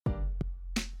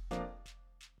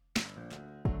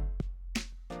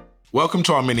Welcome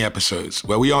to our mini episodes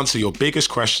where we answer your biggest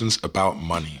questions about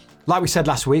money. Like we said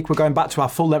last week, we're going back to our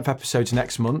full-length episodes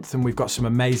next month, and we've got some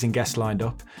amazing guests lined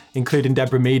up, including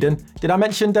Deborah Meaden. Did I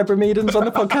mention Deborah Meaden's on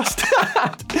the podcast?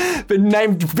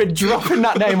 been dropping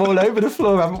that name all over the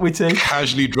floor, haven't we, T?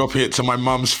 Casually dropping it to my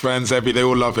mum's friends, they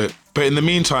all love it. But in the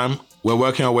meantime, we're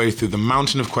working our way through the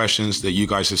mountain of questions that you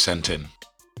guys have sent in.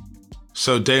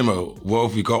 So Damo, what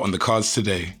have we got on the cards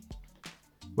today?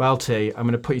 Well, T, I'm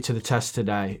going to put you to the test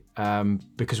today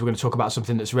because we're going to talk about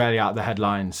something that's rarely out of the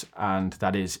headlines, and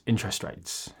that is interest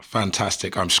rates.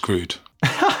 Fantastic. I'm screwed.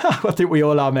 I think we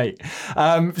all are, mate.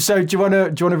 So do you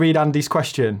want to read Andy's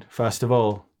question first of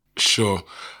all? Sure.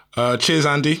 Cheers,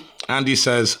 Andy. Andy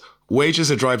says, wages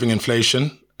are driving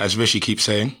inflation, as Rishi keeps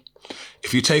saying.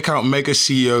 If you take out mega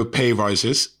CEO pay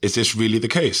rises, is this really the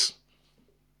case?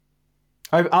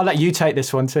 I'll let you take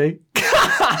this one, T.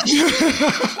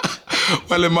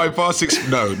 Well, in my past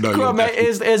no. Come on, mate.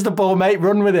 Here's the ball, mate.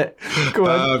 Run with it. Go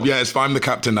on. I'm the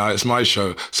captain now. It's my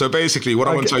show. So basically, what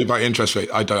I want to tell you about interest rates,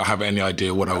 I don't have any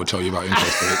idea what I would tell you about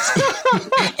interest rates.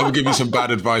 I will give you some bad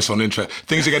advice on interest.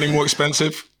 Things are getting more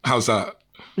expensive. How's that?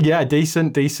 Yeah,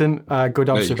 decent. Good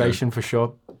observation for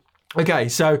sure. Okay,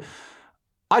 so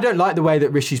I don't like the way that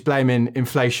Rishi's blaming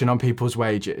inflation on people's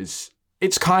wages.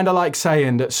 It's kind of like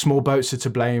saying that small boats are to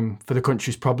blame for the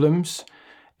country's problems.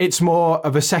 It's more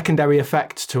of a secondary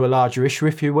effect to a larger issue,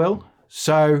 if you will.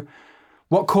 So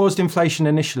what caused inflation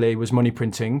initially was money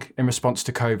printing in response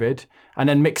to COVID, and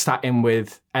then mix that in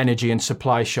with energy and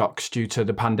supply shocks due to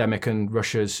the pandemic and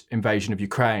Russia's invasion of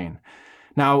Ukraine.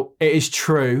 Now, it is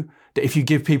true that if you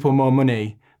give people more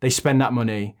money, they spend that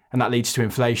money, and that leads to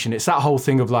inflation. It's that whole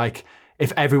thing of like,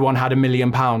 if everyone had £1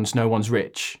 million, no one's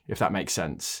rich, if that makes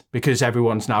sense, because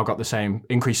everyone's now got the same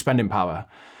increased spending power.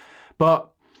 But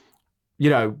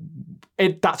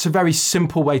that's a very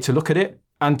simple way to look at it.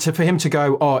 And for him to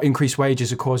go, increased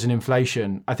wages are causing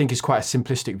inflation, I think is quite a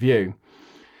simplistic view.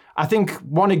 I think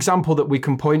one example that we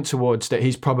can point towards that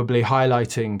he's probably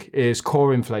highlighting is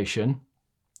core inflation.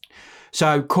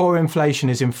 So core inflation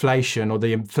is inflation, or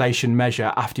the inflation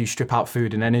measure after you strip out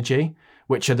food and energy,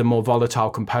 which are the more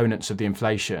volatile components of the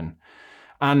inflation.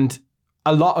 And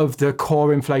a lot of the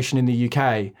core inflation in the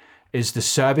UK is the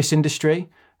service industry.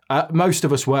 Most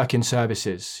of us work in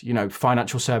services,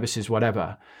 financial services,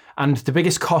 whatever. And the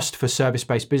biggest cost for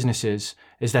service-based businesses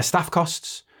is their staff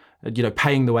costs,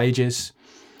 paying the wages.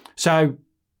 So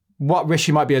what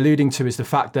Rishi might be alluding to is the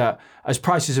fact that as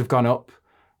prices have gone up,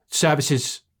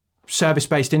 service-based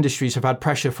industries have had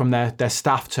pressure from their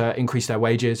staff to increase their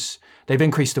wages. They've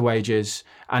increased the wages,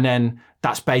 and then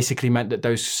that's basically meant that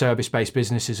those service-based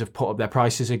businesses have put up their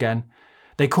prices again.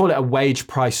 They call it a wage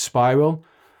price spiral,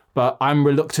 but I'm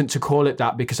reluctant to call it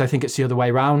that because I think it's the other way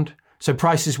around. So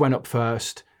prices went up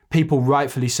first. People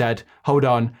rightfully said, hold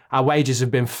on, our wages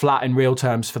have been flat in real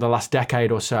terms for the last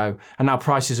decade or so, and now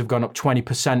prices have gone up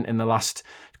 20% in the last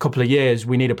couple of years.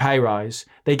 We need a pay rise.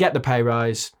 They get the pay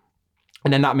rise.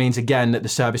 And then that means, again, that the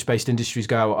service-based industries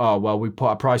go, we put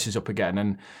our prices up again.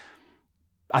 And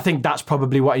I think that's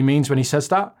probably what he means when he says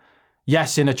that.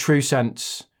 Yes, in a true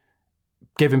sense,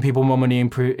 giving people more money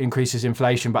increases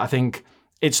inflation, but I think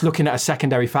it's looking at a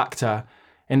secondary factor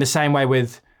in the same way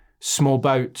with small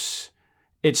boats.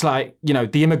 It's like,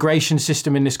 the immigration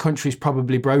system in this country is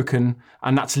probably broken,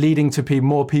 and that's leading to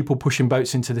more people pushing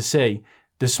boats into the sea.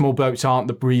 The small boats aren't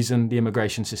the reason the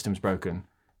immigration system's broken.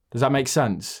 Does that make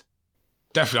sense?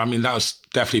 Definitely. I mean, that was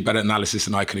definitely better analysis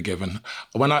than I could have given.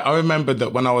 When I remember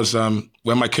that when I was,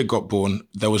 when my kid got born,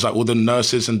 there was like all the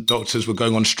nurses and doctors were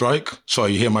going on strike.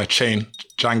 Sorry, you hear my chain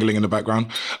jangling in the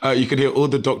background. You could hear all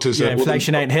the doctors. Yeah,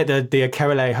 inflation ain't hit the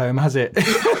Kerala home, has it?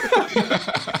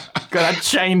 Got that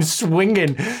chain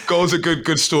swinging. Gold's a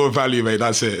good store of value, mate.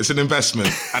 That's it. It's an investment,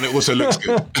 and it also looks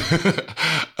good.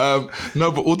 No,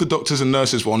 but all the doctors and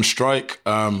nurses were on strike,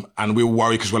 and we were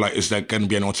worried because we're like, is there going to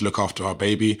be anyone to look after our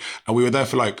baby? And we were there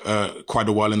for quite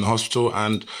a while in the hospital,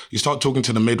 and you start talking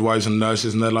to the midwives and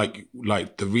nurses, and they're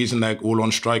like the reason they're all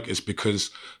on strike is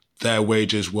because their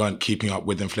wages weren't keeping up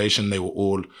with inflation.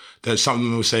 There's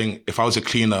something that was saying, if I was a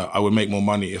cleaner, I would make more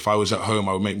money. If I was at home,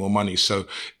 I would make more money. So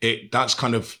that's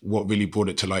kind of what really brought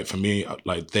it to light for me.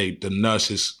 The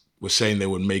nurses were saying they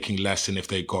were making less than if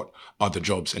they got other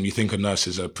jobs. And you think a nurse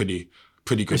is a pretty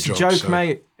good job. It's a joke,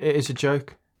 mate. It is a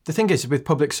joke. The thing is, with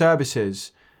public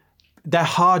services, they're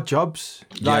hard jobs.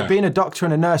 Being a doctor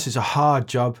and a nurse is a hard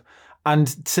job.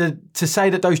 And to say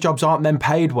that those jobs aren't then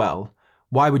paid well,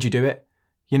 why would you do it?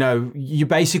 You're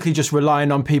basically just relying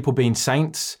on people being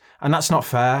saints, and that's not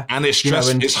fair. And it's stress.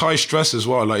 It's high stress as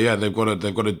well. They've got a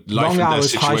life long and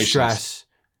hours, death high situations. stress,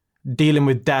 dealing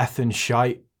with death and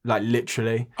shite. like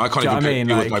literally. I can't Do you even know what pay I mean?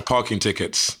 with Like, my parking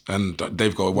tickets, and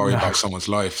they've got to worry about someone's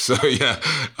life. So yeah,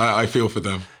 I feel for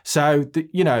them. so,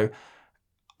 you know,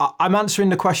 I'm answering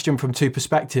the question from two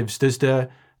perspectives. There's the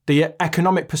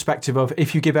economic perspective of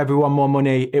if you give everyone more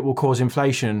money, it will cause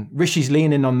inflation. Rishi's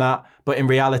leaning on that, but in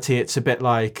reality, it's a bit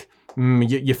like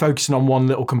you're focusing on one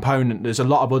little component. There's a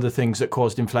lot of other things that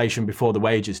caused inflation before the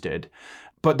wages did.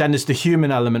 But then there's the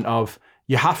human element of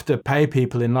you have to pay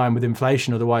people in line with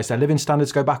inflation, otherwise their living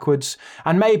standards go backwards.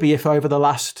 And maybe if over the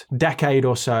last decade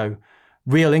or so,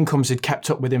 real incomes had kept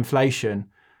up with inflation,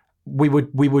 we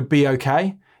would be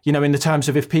okay. You know, in the terms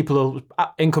of if people's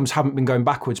incomes haven't been going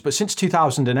backwards. But since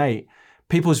 2008,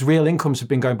 people's real incomes have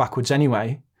been going backwards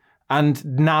anyway. And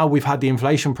now we've had the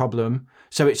inflation problem,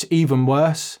 so it's even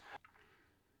worse.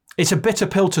 It's a bitter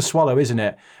pill to swallow, isn't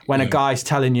it? When a guy's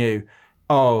telling you,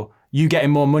 oh, you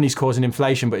getting more money's causing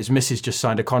inflation, but his missus just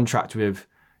signed a contract with,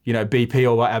 you know, BP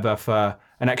or whatever for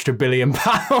an extra £1 billion.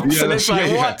 Yeah, and it's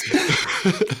like, what?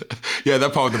 Yeah,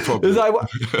 that's part of the problem. It's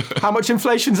like, how much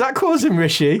inflation's that causing,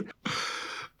 Rishi?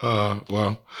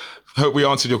 Well, hope we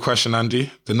answered your question,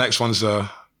 Andy. The next one's, Go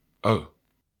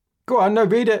on, no,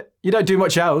 read it. You don't do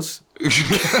much else.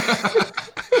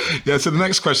 Yeah, so the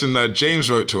next question that James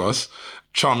wrote to us,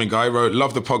 charming guy, wrote,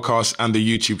 love the podcast and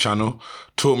the YouTube channel,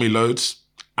 taught me loads,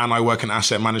 and I work in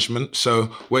asset management.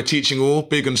 So we're teaching all,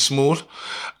 big and small.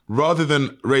 Rather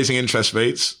than raising interest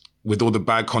rates with all the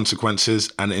bad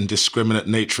consequences and indiscriminate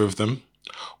nature of them,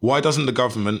 why doesn't the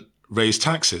government raise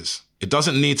taxes? It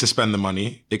doesn't need to spend the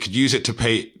money. It could use it to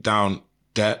pay down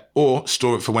debt or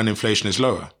store it for when inflation is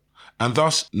lower, and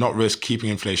thus not risk keeping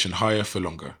inflation higher for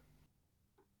longer.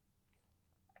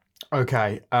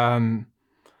 Okay.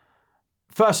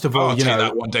 First of all, I'll take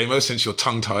that one, Damo, since you're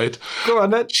tongue-tied. Go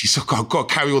on then. She's got to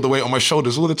carry all the weight on my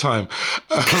shoulders all the time.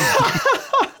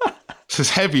 It's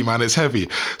heavy, man. It's heavy.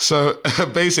 So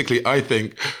basically, I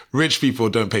think rich people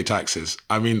don't pay taxes.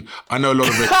 I mean, I know a lot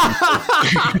of rich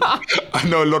people. I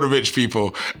know a lot of rich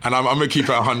people, and I'm going to keep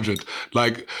it 100.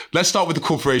 Like, let's start with the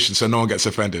corporations so no one gets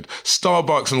offended.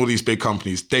 Starbucks and all these big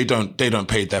companies, they don't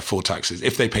pay their full taxes,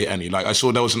 if they pay any. Like, I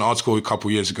saw there was an article a couple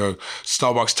of years ago,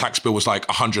 Starbucks tax bill was like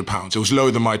 £100. It was lower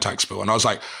than my tax bill. And I was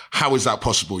like, how is that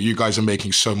possible? You guys are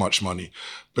making so much money.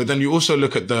 But then you also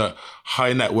look at the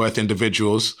high net worth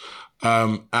individuals.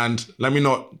 And let me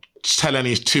not tell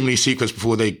too many secrets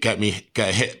before they get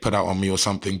a hit put out on me or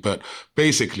something. But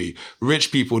basically,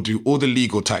 rich people do all the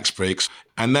legal tax breaks.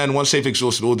 And then once they've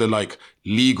exhausted all the like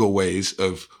legal ways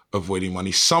of avoiding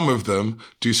money, some of them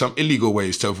do some illegal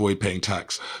ways to avoid paying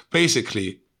tax.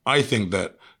 Basically, I think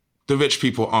that the rich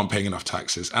people aren't paying enough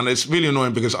taxes. And it's really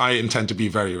annoying because I intend to be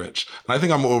very rich. And I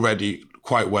think I'm already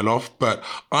quite well off, but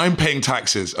I'm paying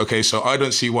taxes. Okay. So I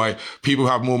don't see why people who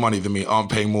have more money than me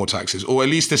aren't paying more taxes, or at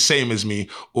least the same as me,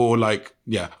 or like,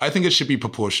 yeah, I think it should be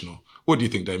proportional. What do you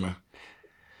think, Damo?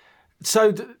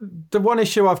 So the one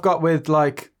issue I've got with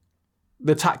like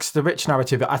the tax the rich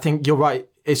narrative, I think you're right.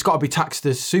 It's got to be taxed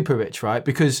as super rich, right?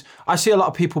 Because I see a lot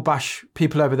of people bash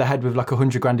people over the head with like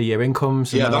 100 grand a year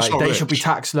incomes. And that's like, not they rich. should be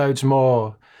taxed loads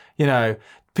more. You know,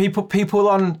 people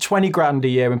on 20 grand a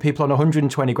year and people on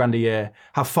 120 grand a year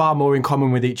have far more in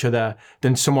common with each other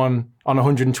than someone on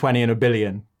 120 and $1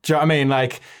 billion. Do you know what I mean?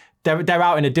 Like they're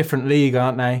out in a different league,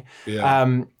 aren't they? Yeah.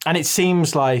 And it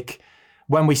seems like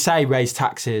when we say raise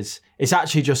taxes, it's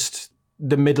actually just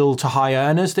the middle to high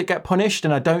earners that get punished.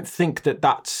 And I don't think that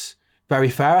that's very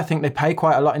fair. I think they pay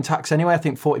quite a lot in tax anyway. I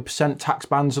think 40% tax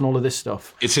bans and all of this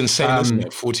stuff. It's insane, isn't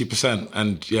it? 40%.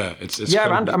 And yeah, it's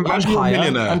yeah, and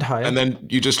higher. And then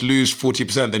you just lose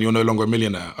 40%, then you're no longer a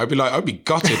millionaire. I'd be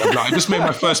gutted. I'd be like, I just made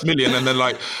my first million, and then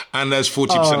like, and there's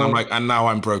 40%. I'm like, and now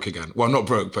I'm broke again. Well, not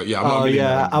broke, but yeah, I'm not a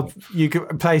millionaire. Yeah, you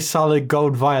can play solid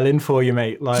gold violin for you,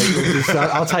 mate. Like,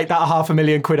 I'll take that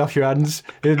 £500,000 off your hands.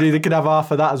 You can have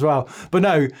half of that as well. But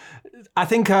no, I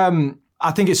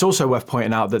think it's also worth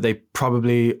pointing out that they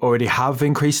probably already have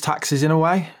increased taxes in a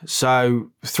way.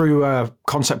 So through a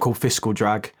concept called fiscal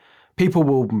drag, people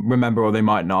will remember, or they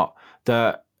might not,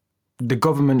 that the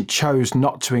government chose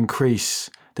not to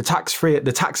increase the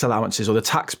tax allowances or the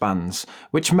tax bands,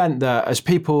 which meant that as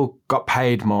people got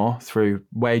paid more through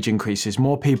wage increases,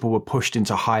 more people were pushed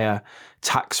into higher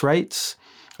tax rates.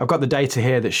 I've got the data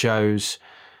here that shows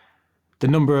the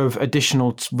number of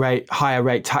additional higher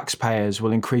rate taxpayers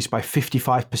will increase by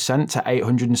 55% to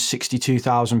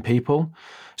 862,000 people.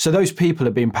 So those people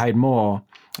are being paid more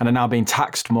and are now being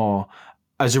taxed more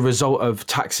as a result of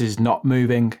taxes not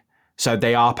moving. So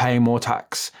they are paying more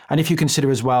tax. And if you consider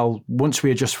as well, once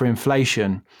we adjust for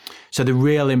inflation, so the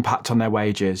real impact on their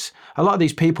wages, a lot of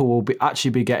these people will actually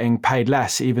be getting paid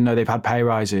less, even though they've had pay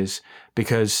rises,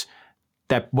 because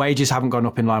their wages haven't gone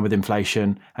up in line with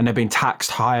inflation, and they're being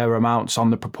taxed higher amounts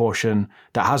on the proportion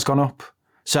that has gone up.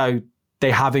 So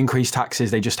they have increased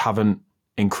taxes, they just haven't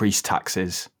increased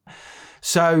taxes.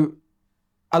 So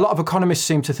a lot of economists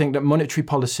seem to think that monetary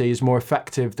policy is more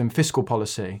effective than fiscal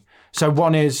policy. So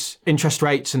one is interest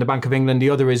rates and the Bank of England, the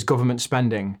other is government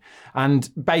spending. And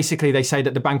basically they say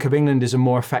that the Bank of England is a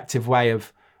more effective way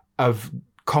of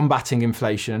combating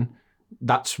inflation.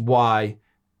 That's why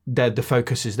the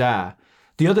focus is there.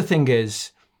 The other thing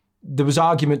is, there was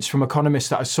arguments from economists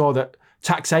that I saw that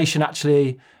taxation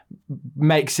actually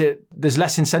makes it, there's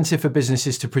less incentive for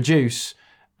businesses to produce.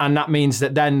 And that means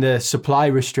that then the supply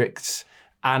restricts.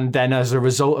 And then as a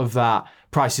result of that,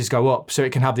 prices go up. So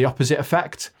it can have the opposite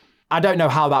effect. I don't know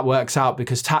how that works out,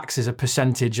 because tax is a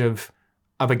percentage of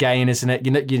a gain, isn't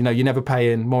it? You're never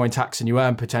paying more in tax than you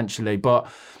earn potentially. But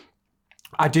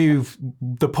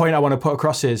the point I want to put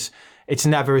across is it's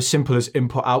never as simple as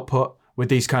input output with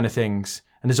these kind of things.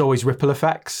 And there's always ripple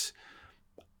effects.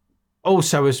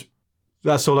 Also,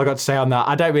 that's all I got to say on that.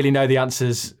 I don't really know the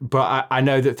answers, but I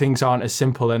know that things aren't as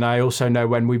simple. And I also know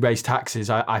when we raise taxes,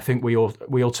 I think we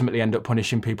ultimately end up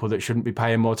punishing people that shouldn't be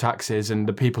paying more taxes, and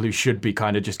the people who should be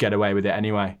kind of just get away with it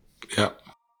anyway. Yeah.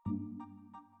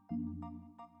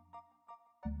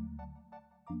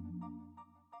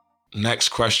 Next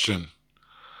question.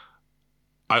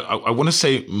 I want to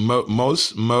say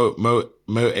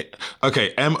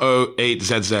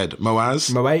Mo8ZZ. Moaz.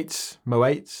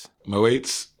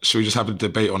 Should we just have a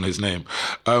debate on his name?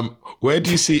 Where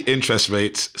do you see interest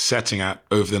rates setting at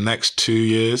over the next 2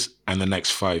 years and the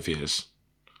next 5 years?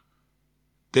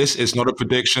 This is not a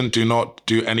prediction. Do not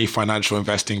do any financial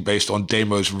investing based on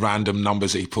Damo's random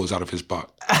numbers that he pulls out of his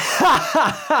butt.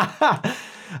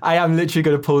 I am literally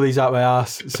going to pull these out my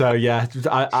ass. So yeah,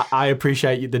 I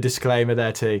appreciate the disclaimer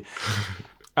there too.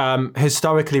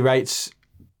 Historically, rates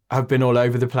have been all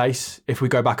over the place. If we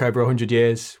go back over 100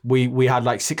 years, we had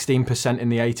like 16% in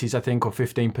the 80s, I think, or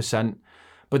 15%.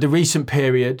 But the recent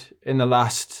period in the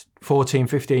last 14,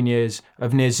 15 years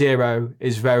of near zero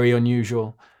is very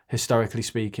unusual, historically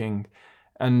speaking.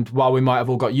 And while we might have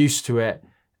all got used to it,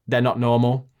 they're not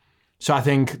normal. So I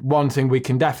think one thing we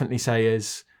can definitely say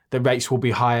is the rates will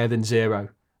be higher than zero,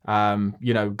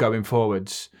 going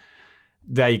forwards.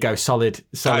 There you go, solid,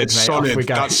 mate. Solid. Off we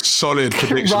go. That's solid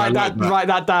prediction. Write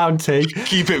that down, T.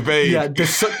 Keep it vague. Yeah,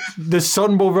 the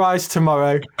sun will rise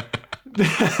tomorrow.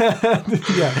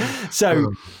 Yeah.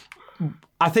 So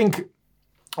I think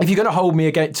if you're going to hold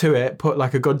me to it, put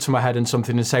like a gun to my head and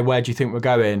something and say, where do you think we're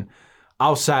going?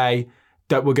 I'll say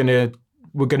that we're going to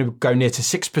go near to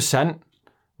 6%.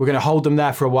 We're going to hold them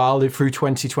there for a while through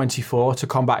 2024 to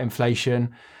combat inflation.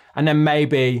 And then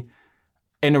maybe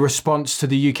in a response to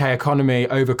the UK economy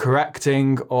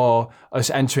overcorrecting or us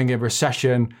entering a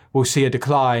recession, we'll see a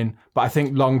decline. But I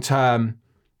think long term,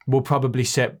 we'll probably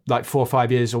sit like 4 or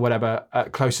 5 years or whatever,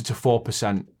 closer to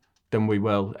 4% than we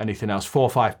will anything else, 4 or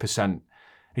 5%.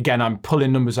 Again, I'm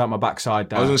pulling numbers out my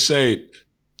backside there. I was going to say,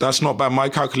 that's not bad. My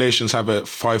calculations have it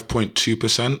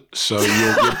 5.2%, so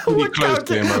you're pretty close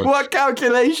there, Mo. What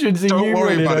calculations are you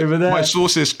running over there? My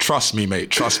sources, trust me,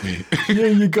 mate. Trust me.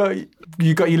 You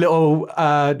got your little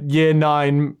year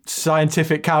 9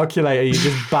 scientific calculator. You're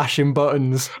just bashing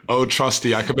buttons. Oh,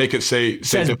 trusty. I can make it say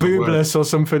says boobless or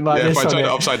something like this. If I turn it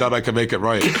upside down, I can make it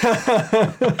right.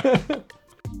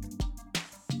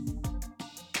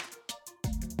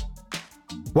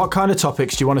 What kind of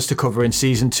topics do you want us to cover in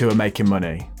season 2 of Making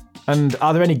Money? And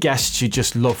are there any guests you'd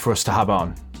just love for us to have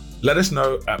on? Let us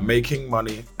know at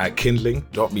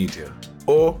makingmoney@kindling.media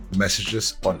or message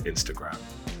us on Instagram.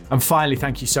 And finally,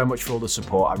 thank you so much for all the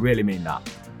support. I really mean that.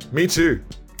 Me too.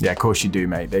 Yeah, of course you do,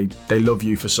 mate. They love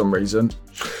you for some reason.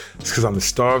 It's because I'm the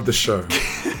star of the show.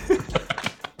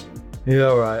 Yeah,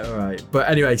 all right. But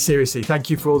anyway, seriously, thank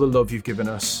you for all the love you've given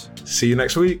us. See you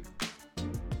next week.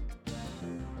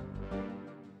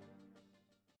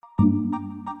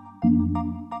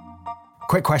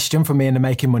 Quick question from me and the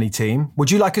Making Money team.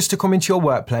 Would you like us to come into your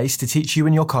workplace to teach you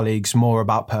and your colleagues more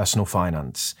about personal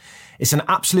finance? It's an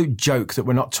absolute joke that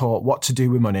we're not taught what to do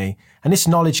with money, and this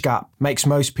knowledge gap makes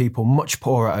most people much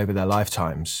poorer over their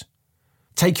lifetimes.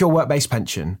 Take your work-based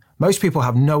pension. Most people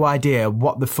have no idea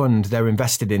what the fund they're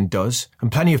invested in does,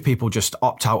 and plenty of people just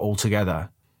opt out altogether.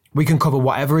 We can cover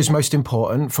whatever is most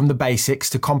important, from the basics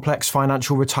to complex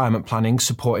financial retirement planning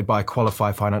supported by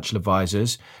qualified financial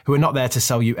advisors who are not there to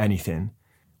sell you anything.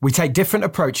 We take different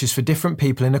approaches for different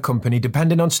people in a company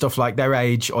depending on stuff like their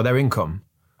age or their income.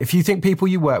 If you think people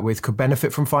you work with could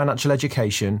benefit from financial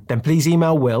education, then please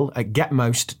email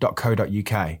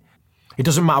will@getmost.co.uk. It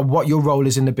doesn't matter what your role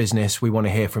is in the business, we want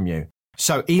to hear from you.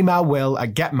 So email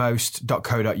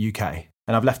will@getmost.co.uk.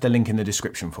 And I've left a link in the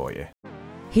description for you.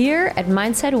 Here at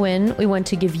Mindset Win, we want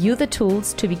to give you the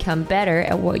tools to become better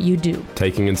at what you do.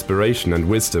 Taking inspiration and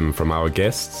wisdom from our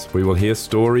guests, we will hear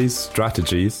stories,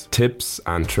 strategies, tips,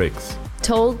 and tricks.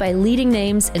 Told by leading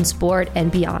names in sport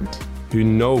and beyond. Who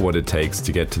know what it takes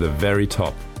to get to the very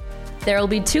top. There will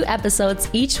be 2 episodes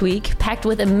each week, packed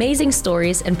with amazing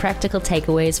stories and practical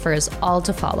takeaways for us all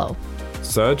to follow.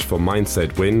 Search for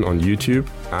Mindset Win on YouTube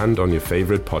and on your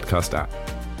favorite podcast app.